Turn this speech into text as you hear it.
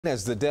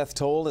As the death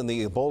toll in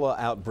the Ebola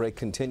outbreak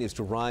continues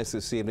to rise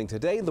this evening,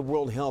 today the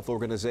World Health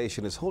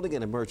Organization is holding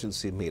an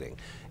emergency meeting.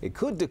 It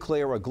could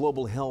declare a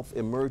global health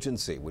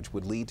emergency, which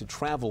would lead to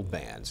travel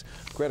bans.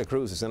 Greta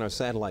Cruz is in our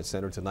satellite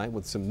center tonight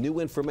with some new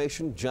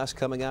information just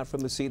coming out from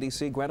the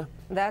CDC. Greta?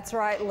 That's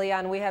right,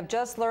 Leon. We have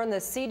just learned the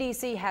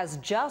CDC has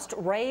just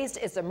raised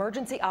its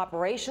Emergency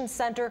Operations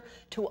Center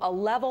to a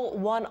level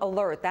 1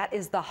 alert. That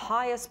is the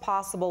highest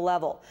possible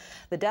level.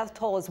 The death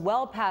toll is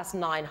well past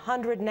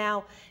 900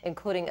 now,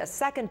 including a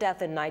second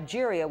death in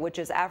Nigeria, which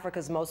is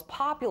Africa's most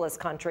populous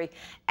country,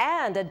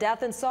 and a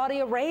death in Saudi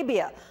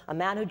Arabia, a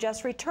man who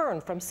just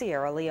returned from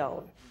Sierra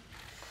Leone.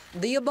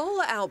 The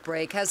Ebola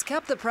outbreak has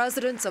kept the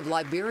presidents of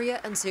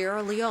Liberia and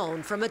Sierra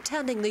Leone from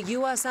attending the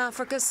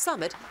U.S.-Africa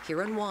summit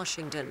here in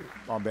Washington.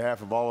 On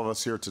behalf of all of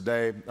us here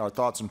today, our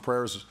thoughts and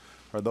prayers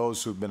are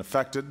those who've been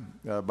affected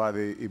by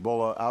the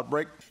Ebola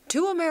outbreak.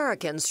 2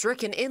 Americans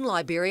stricken in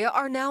Liberia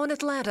are now in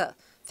Atlanta.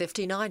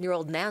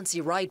 59-year-old Nancy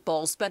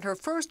Wright-Ball spent her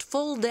first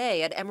full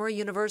day at Emory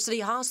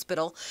University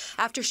Hospital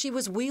after she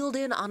was wheeled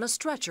in on a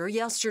stretcher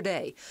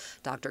yesterday.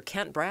 Dr.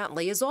 Kent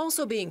Brantley is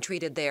also being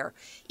treated there,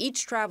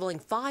 each traveling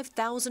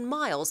 5,000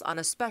 miles on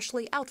a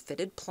specially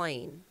outfitted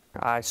plane.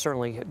 I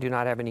certainly do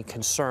not have any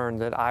concern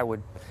that I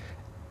would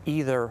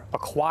either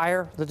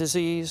acquire the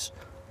disease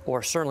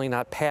or certainly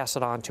not pass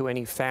it on to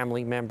any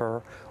family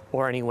member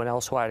or anyone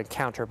else who I'd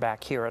encounter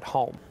back here at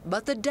home.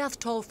 But the death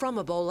toll from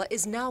Ebola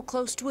is now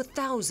close to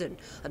 1,000,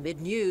 amid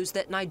news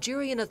that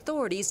Nigerian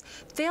authorities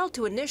failed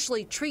to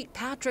initially treat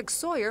Patrick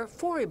Sawyer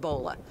for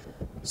Ebola.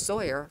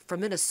 Sawyer,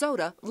 from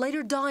Minnesota,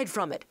 later died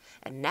from it,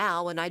 and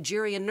now a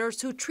Nigerian nurse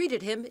who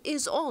treated him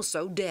is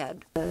also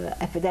dead. The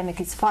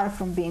epidemic is far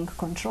from being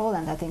controlled,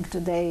 and I think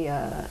today,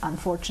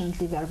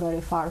 unfortunately, we are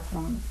very far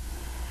from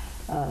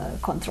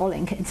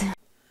controlling it.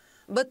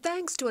 But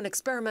thanks to an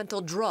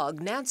experimental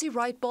drug, Nancy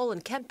Wright-Ball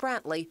and Kent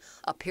Brantley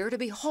appear to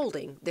be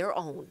holding their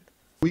own.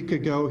 A week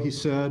ago, he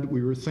said,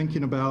 we were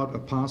thinking about a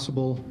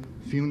possible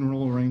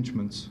funeral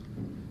arrangements.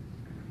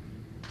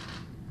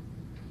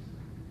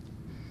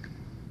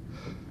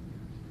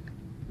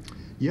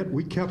 Yet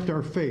we kept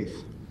our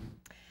faith.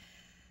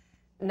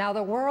 Now,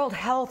 the World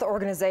Health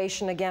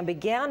Organization again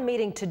began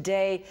meeting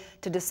today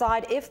to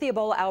decide if the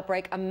Ebola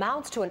outbreak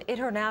amounts to an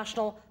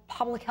international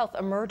public health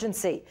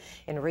emergency.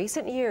 In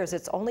recent years,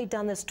 it's only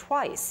done this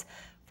twice,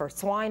 for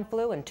swine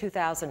flu in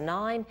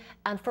 2009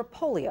 and for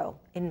polio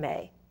in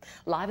May.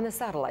 Live in the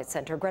Satellite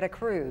Center, Greta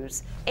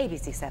Cruz,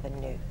 ABC 7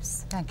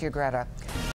 News. Thank you, Greta.